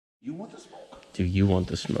You want the smoke? Do you want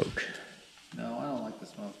the smoke? No, I don't like the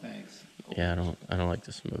smoke, thanks. Yeah, I don't like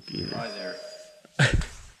the smoke either. Hi there.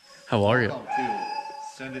 How are you? Welcome to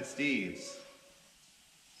Send It Steve's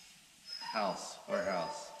house,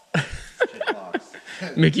 warehouse, shit box.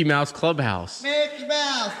 Mickey Mouse Clubhouse. Mickey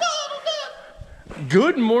Mouse!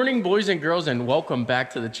 Good morning, boys and girls, and welcome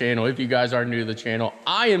back to the channel. If you guys are new to the channel,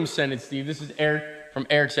 I am Send It Steve. This is Eric from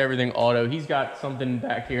Eric's Everything Auto. He's got something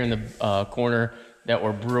back here in the corner that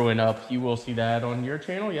we're brewing up. You will see that on your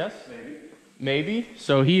channel, yes? Maybe.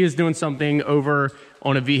 So he is doing something over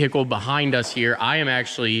on a vehicle behind us here. I am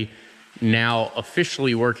actually now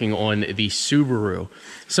officially working on the Subaru.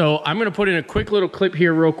 So I'm gonna put in a quick little clip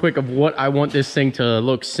here real quick of what I want this thing to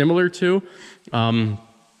look similar to.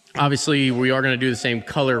 Obviously, we are going to do the same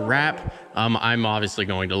color wrap. I'm obviously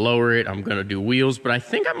going to lower it. I'm going to do wheels, but I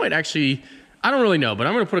think I might actually, I don't really know, but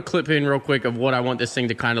I'm going to put a clip in real quick of what I want this thing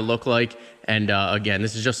to kind of look like. And again,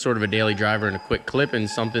 this is just sort of a daily driver and a quick clip and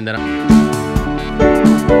something that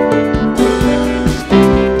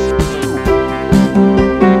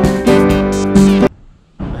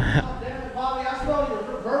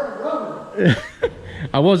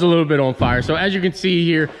I was a little bit on fire. So as you can see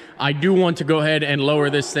here, I do want to go ahead and lower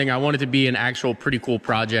this thing. I want it to be an actual pretty cool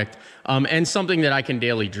project and something that I can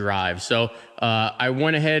daily drive. So I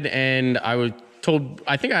went ahead and I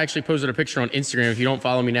think I actually posted a picture on Instagram. If you don't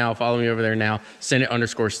follow me now, follow me over there now,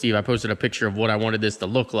 Send_It_Steve. I posted a picture of what I wanted this to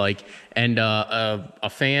look like. And a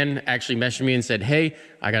fan actually messaged me and said, hey,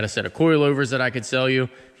 I got a set of coilovers that I could sell you.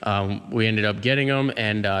 We ended up getting them,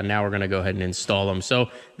 and now we're going to go ahead and install them. So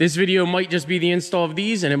this video might just be the install of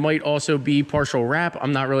these, and it might also be partial wrap.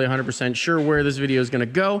 I'm not really 100% sure where this video is going to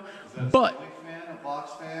go, but... A fan, a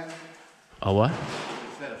box fan? A what? You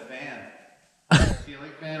said a fan. A ceiling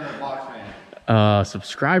fan or a box fan?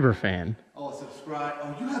 Subscriber fan. Oh, subscribe.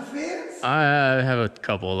 Oh, you have fans? I have a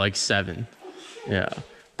couple, like 7. Yeah.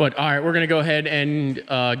 But all right, we're going to go ahead and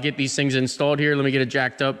get these things installed here. Let me get it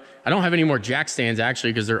jacked up. I don't have any more jack stands,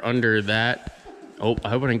 actually, because they're under that. Oh, I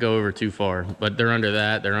hope I didn't go over too far. But they're under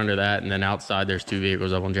that, and then outside there's 2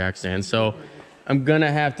 vehicles up on jack stands. So I'm going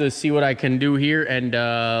to have to see what I can do here, and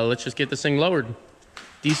let's just get this thing lowered.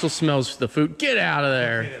 Diesel smells the food. Get out of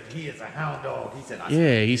there. He is a hound dog. He said,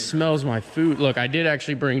 yeah, he smells my food. Look, I did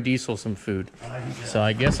actually bring Diesel some food. So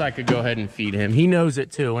I guess I could go ahead and feed him. He knows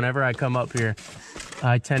it, too. Whenever I come up here,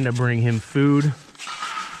 I tend to bring him food.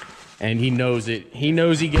 And he knows it. He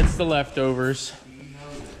knows he gets the leftovers.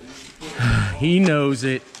 He knows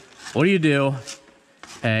it. What do you do?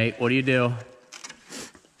 Hey, what do you do?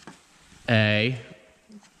 Hey.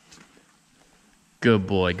 Good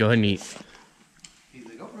boy. Go ahead and eat.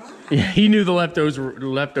 Yeah, he knew the leftovers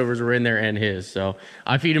were in there and his. So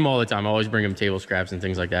I feed him all the time. I always bring him table scraps and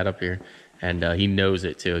things like that up here. And he knows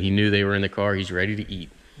it too. He knew they were in the car. He's ready to eat.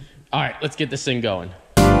 All right, let's get this thing going.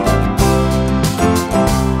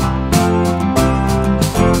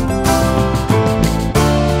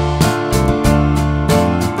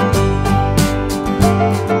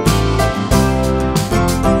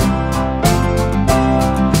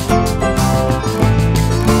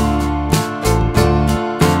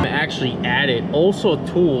 Also,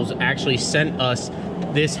 Tools actually sent us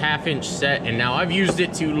this 1/2-inch set, and now I've used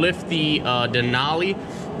it to lift the Denali.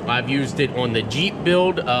 I've used it on the Jeep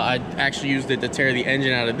build. I actually used it to tear the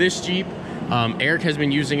engine out of this Jeep. Eric has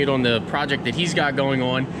been using it on the project that he's got going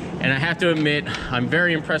on, and I have to admit, I'm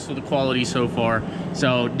very impressed with the quality so far.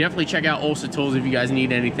 So definitely check out Also Tools if you guys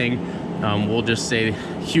need anything. We'll just say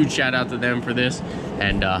huge shout out to them for this,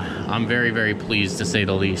 and I'm very, very pleased to say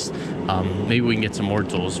the least. Maybe we can get some more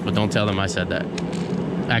tools, but don't tell them I said that.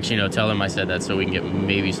 Actually, no, tell them I said that so we can get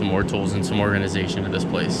maybe some more tools and some organization to this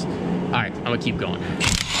place. All right, I'm gonna keep going.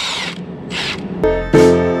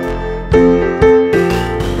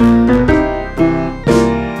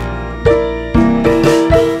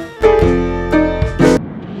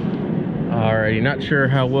 Alrighty, not sure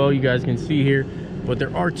how well you guys can see here, but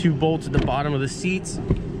there are 2 bolts at the bottom of the seats.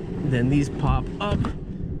 Then these pop up,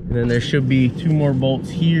 and then there should be 2 more bolts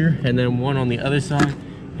here, and then 1 on the other side,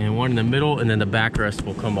 and 1 in the middle, and then the backrest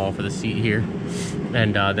will come off of the seat here,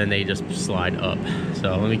 and then they just slide up.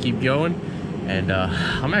 So let me keep going, and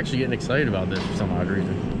I'm actually getting excited about this for some odd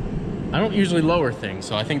reason. I don't usually lower things,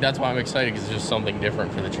 so I think that's why I'm excited, because it's just something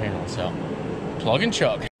different for the channel. So plug and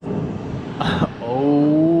chug.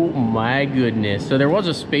 Oh my goodness. So there was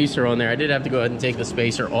a spacer on there. I did have to go ahead and take the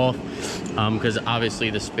spacer off because obviously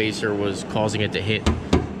the spacer was causing it to hit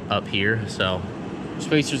up here. So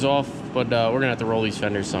spacer's off, but we're gonna have to roll these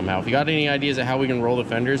fenders somehow. If you got any ideas of how we can roll the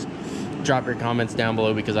fenders, drop your comments down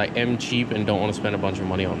below, because I am cheap and don't want to spend a bunch of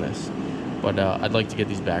money on this. But I'd like to get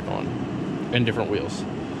these back on and different wheels.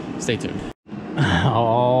 Stay tuned.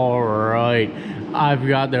 All right, I've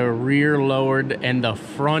got the rear lowered and the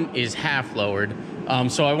front is half lowered.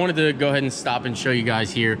 So I wanted to go ahead and stop and show you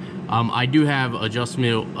guys here. I do have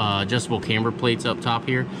adjustable camber plates up top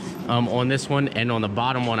here on this one, and on the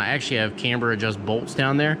bottom one I actually have camber adjust bolts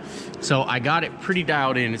down there. So I got it pretty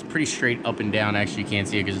dialed in. It's pretty straight up and down. Actually, you can't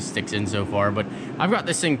see it because it sticks in so far, but I've got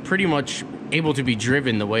this thing pretty much able to be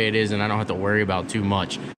driven the way it is, and I don't have to worry about too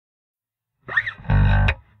much.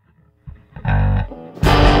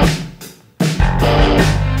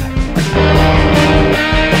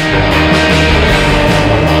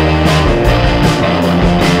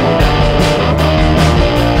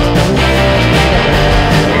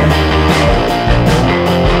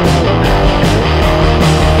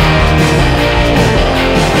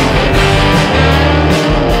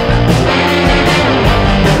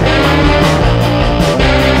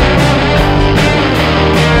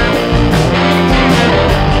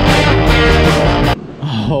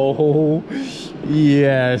 Oh,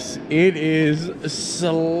 yes, it is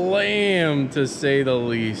slammed to say the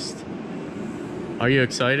least. Are you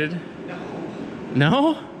excited?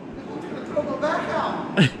 No? No? Throw my back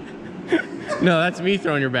out. No, that's me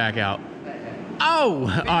throwing your back out.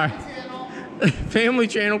 Oh, all right. Family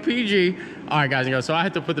channel PG. All right, guys and girls, so I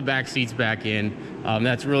have to put the back seats back in.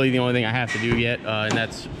 That's really the only thing I have to do yet, and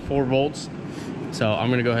that's 4 volts. So I'm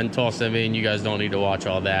gonna go ahead and toss them in. You guys don't need to watch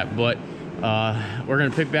all that, but we're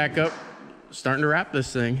gonna pick back up, starting to wrap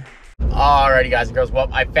this thing. Alrighty, guys and girls, well,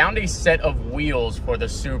 I found a set of wheels for the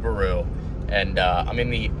Subaru, and I'm in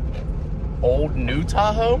the old new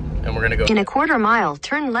Tahoe, and we're gonna go in a quarter mile,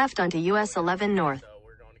 turn left onto US 11 North. So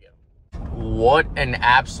we're going to get them. What an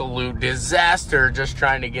absolute disaster just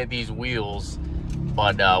trying to get these wheels,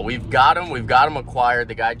 but we've got them acquired.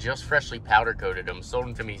 The guy just freshly powder coated them, sold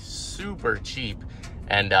them to me super cheap,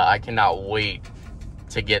 and I cannot wait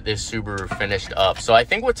to get this Subaru finished up. So I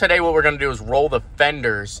think what we're gonna do is roll the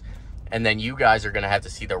fenders, and then you guys are gonna have to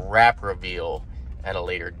see the wrap reveal at a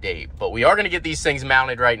later date. But we are gonna get these things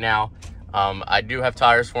mounted right now. I do have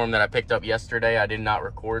tires for them that I picked up yesterday. I did not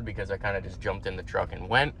record because I kind of just jumped in the truck and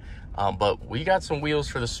went. But we got some wheels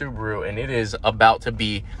for the Subaru, and it is about to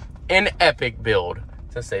be an epic build,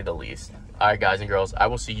 to say the least. All right, guys and girls, I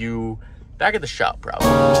will see you back at the shop probably.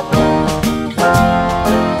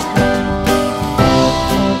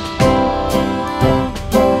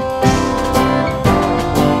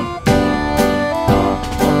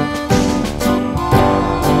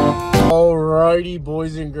 Alrighty,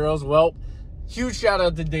 boys and girls, well, huge shout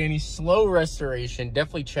out to Danny, Slow Restoration.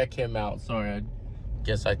 Definitely check him out. Sorry, I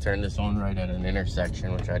guess I turned this on right at an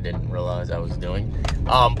intersection, which I didn't realize I was doing.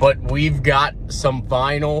 But we've got some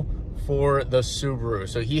vinyl for the Subaru.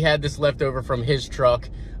 So he had this left over from his truck,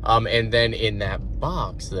 and then in that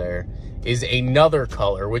box there is another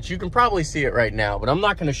color, which you can probably see it right now, but I'm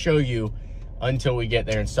not going to show you until we get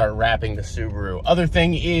there and start wrapping the Subaru. Other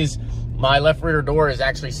thing is, my left rear door is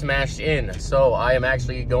actually smashed in, so I am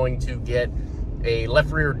actually going to get a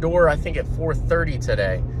left rear door, I think at 4:30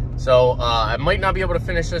 today. So I might not be able to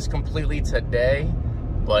finish this completely today,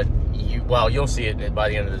 but you'll see it by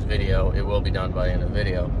the end of this video. It will be done by the end of the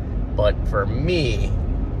video. But for me,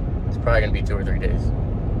 it's probably gonna be 2 or 3 days.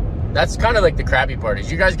 That's kind of like the crappy part,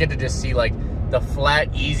 is you guys get to just see like the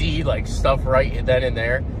flat, easy like stuff right then and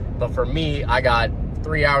there. But for me, I got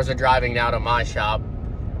 3 hours of driving now to my shop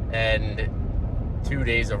and 2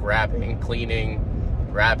 days of wrapping, cleaning,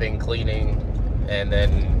 and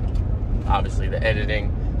then obviously the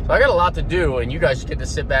editing. So I got a lot to do, and you guys get to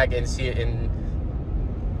sit back and see it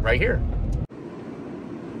right here.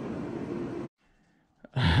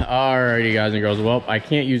 Alrighty, guys and girls, well, I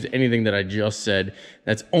can't use anything that I just said.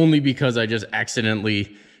 That's only because I just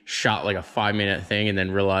accidentally shot like a 5-minute thing and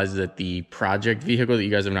then realized that the project vehicle that you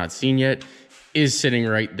guys have not seen yet is sitting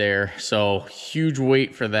right there. So huge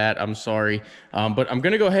wait for that, I'm sorry. But I'm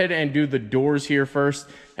gonna go ahead and do the doors here first.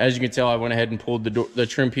 As you can tell, I went ahead and pulled the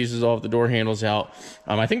trim pieces off, the door handles out.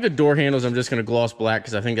 I think the door handles I'm just gonna gloss black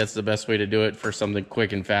because I think that's the best way to do it for something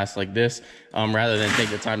quick and fast like this, rather than take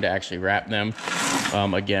the time to actually wrap them.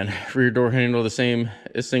 Again, rear door handle the same.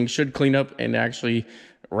 This thing should clean up and actually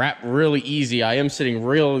wrap really easy. I am sitting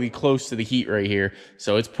really close to the heat right here,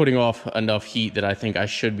 so it's putting off enough heat that I think I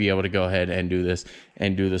should be able to go ahead and do this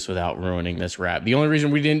without ruining this wrap. The only reason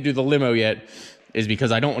we didn't do the limo yet is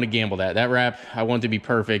because I don't want to gamble that wrap. I want it to be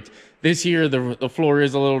perfect. This here, the floor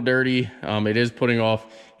is a little dirty. It is putting off.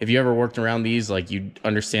 If you ever worked around these, like, you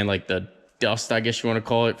understand like the dust, I guess you want to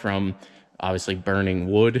call it, from obviously burning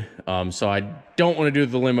wood. So I don't want to do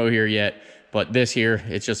the limo here yet, But this here,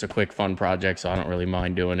 it's just a quick fun project, so I don't really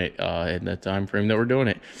mind doing it in the time frame that we're doing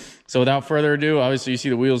it. So without further ado, obviously you see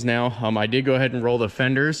the wheels now. I did go ahead and roll the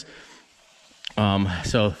fenders.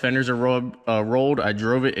 So fenders are rolled. I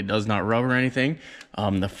drove it. It does not rub or anything.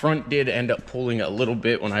 The front did end up pulling a little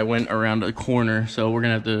bit when I went around the corner, so we're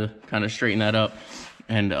gonna have to kind of straighten that up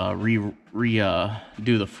and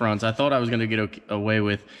do the fronts. I thought I was gonna get away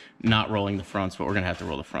with not rolling the fronts, but we're gonna have to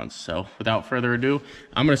roll the fronts. So without further ado,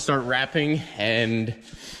 I'm gonna start wrapping, and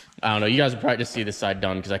I don't know, you guys will probably just see this side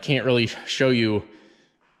done because I can't really show you,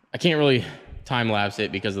 I can't really time lapse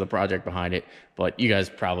it because of the project behind it, but you guys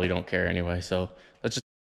probably don't care anyway. So let's just.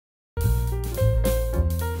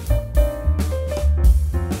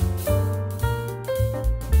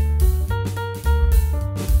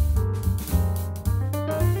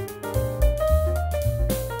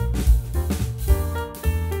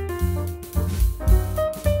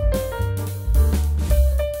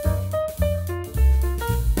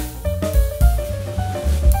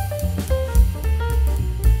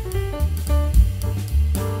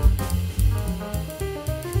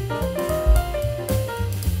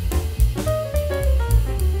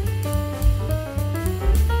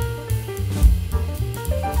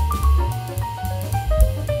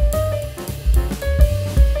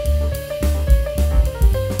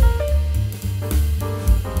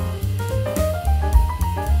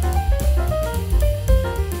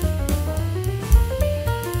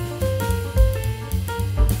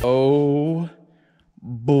 Oh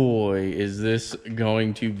boy, is this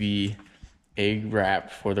going to be a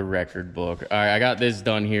wrap for the record book. All right, I got this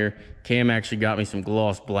done here. Cam actually got me some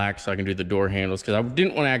gloss black so I can do the door handles because I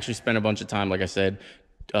didn't want to actually spend a bunch of time, like I said,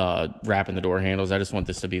 wrapping the door handles. I just want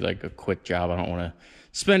this to be like a quick job. I don't want to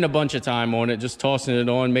spend a bunch of time on it, just tossing it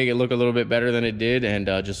on, make it look a little bit better than it did, and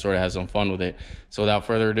just sort of have some fun with it. So without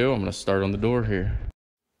further ado, I'm going to start on the door here.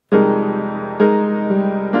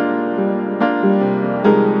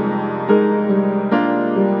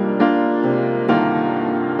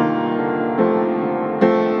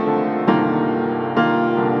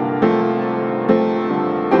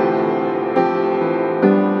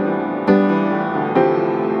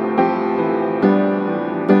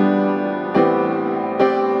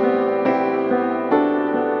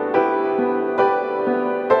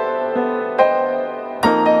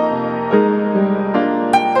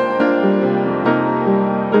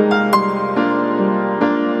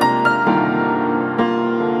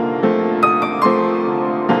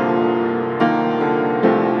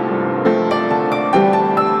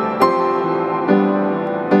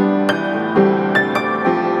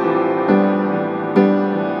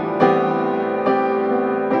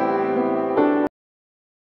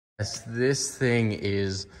 This thing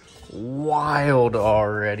is wild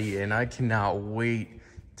already, and I cannot wait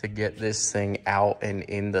to get this thing out and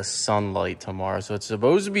in the sunlight tomorrow. So it's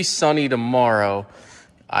supposed to be sunny tomorrow.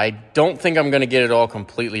 I don't think I'm going to get it all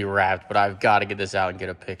completely wrapped, but I've got to get this out and get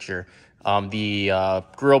a picture. The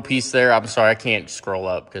grill piece there, I'm sorry, I can't scroll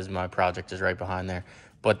up because my project is right behind there.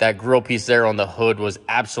 But that grill piece there on the hood was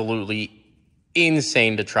absolutely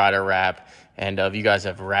insane to try to wrap. And if you guys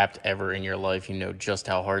have wrapped ever in your life, you know just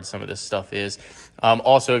how hard some of this stuff is.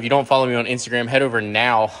 Also, if you don't follow me on Instagram, head over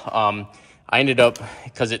now. I ended up,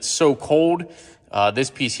 because it's so cold,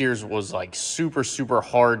 this piece here was like super, super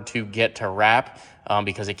hard to get to wrap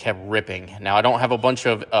because it kept ripping. Now, I don't have a bunch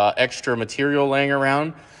of extra material laying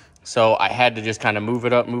around, so I had to just kind of move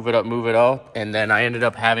it up, and then I ended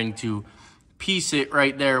up having to piece it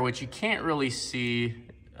right there, which you can't really see.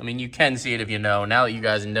 I mean, you can see it if you know. Now that you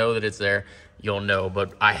guys know that it's there, you'll know.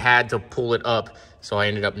 But I had to pull it up, so I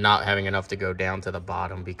ended up not having enough to go down to the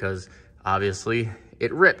bottom because, obviously,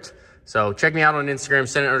 it ripped. So check me out on Instagram,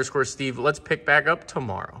 Senate_Steve. Let's pick back up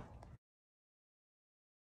tomorrow.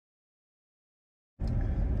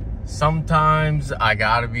 Sometimes, I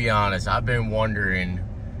gotta be honest, I've been wondering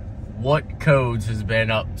what Codes has been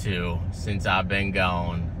up to since I've been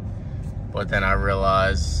gone. But then I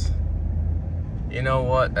realized, you know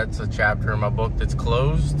what? That's a chapter in my book that's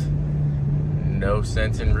closed. No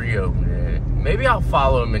sense in reopening it. Maybe I'll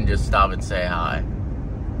follow him and just stop and say hi.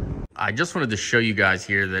 I just wanted to show you guys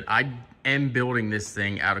here that I am building this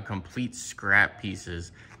thing out of complete scrap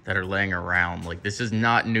pieces that are laying around. Like, this is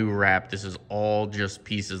not new wrap. This is all just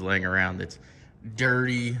pieces laying around. It's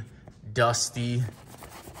dirty, dusty,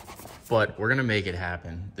 but we're gonna make it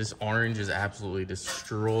happen. This orange is absolutely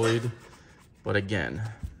destroyed. But again,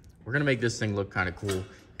 we're gonna make this thing look kind of cool.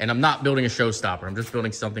 And I'm not building a showstopper. I'm just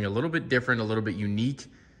building something a little bit different, a little bit unique.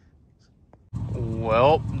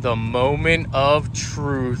 Well, the moment of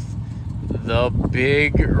truth, the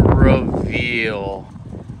big reveal.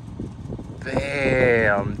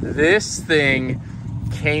 Bam. This thing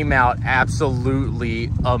came out absolutely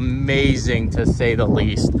amazing, to say the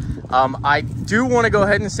least. I do want to go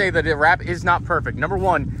ahead and say that the wrap is not perfect. Number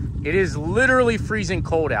one, it is literally freezing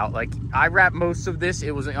cold out. Like, I wrapped most of this,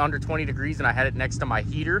 it was under 20 degrees and I had it next to my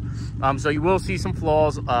heater. So you will see some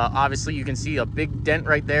flaws. Obviously you can see a big dent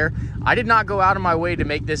right there. I did not go out of my way to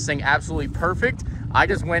make this thing absolutely perfect. I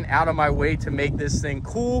just went out of my way to make this thing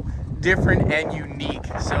cool, different, and unique.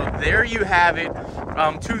 So there you have it.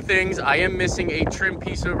 Two things. I am missing a trim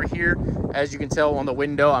piece over here, as you can tell on the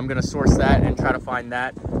window. I'm gonna source that and try to find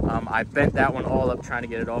that. I bent that one all up trying to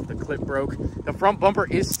get it off. The clip broke. The front bumper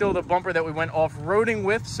is still the bumper that we went off-roading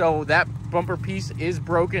with, so that bumper piece is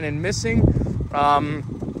broken and missing.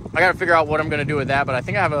 I gotta figure out what I'm gonna do with that, but I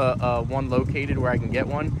think I have a one located where I can get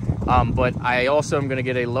one. But I also am gonna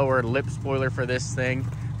get a lower lip spoiler for this thing.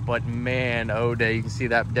 But man, oh day, you can see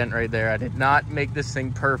that dent right there. I did not make this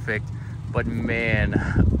thing perfect, but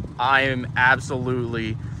man, I am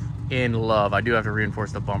absolutely in love. I do have to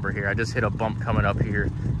reinforce the bumper here. I just hit a bump coming up here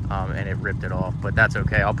and it ripped it off, but that's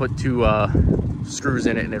okay. I'll put two screws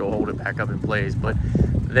in it and it'll hold it back up in place. But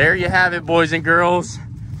there you have it, boys and girls.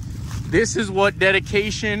 This is what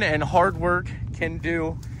dedication and hard work can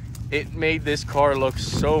do. It made this car look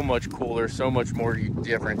so much cooler, so much more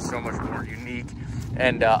different, so much more unique.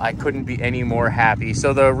 And I couldn't be any more happy.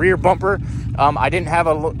 So the rear bumper, I didn't have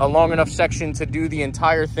a long enough section to do the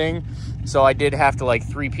entire thing. So I did have to like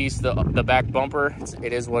three-piece the back bumper.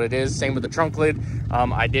 It is what it is. Same with the trunk lid.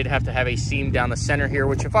 I did have to have a seam down the center here,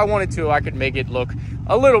 which if I wanted to, I could make it look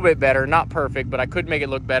a little bit better. Not perfect, but I could make it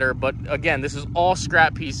look better. But again, this is all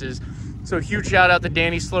scrap pieces. So huge shout out to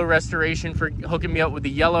Danny Slow Restoration for hooking me up with the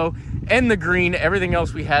yellow and the green, everything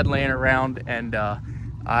else we had laying around. And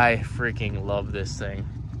I freaking love this thing.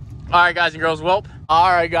 All right, guys and girls, well,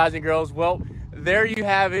 there you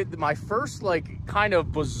have it. My first like kind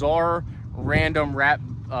of bizarre random wrap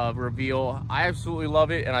reveal. I absolutely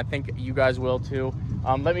love it, and I think you guys will too.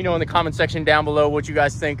 Let me know in the comment section down below what you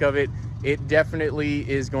guys think of it. It definitely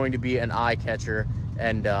is going to be an eye catcher,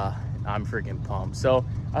 and I'm freaking pumped. So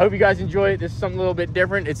I hope you guys enjoy it. This is something a little bit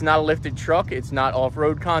different. It's not a lifted truck. It's not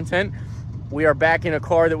off-road content. We are back in a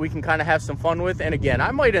car that we can kind of have some fun with. And again,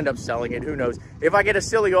 I might end up selling it. Who knows? If I get a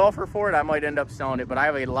silly offer for it, I might end up selling it. But I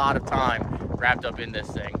have a lot of time wrapped up in this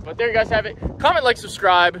thing. But there you guys have it. Comment, like,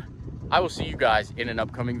 subscribe. I will see you guys in an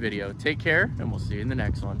upcoming video. Take care, and we'll see you in the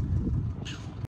next one.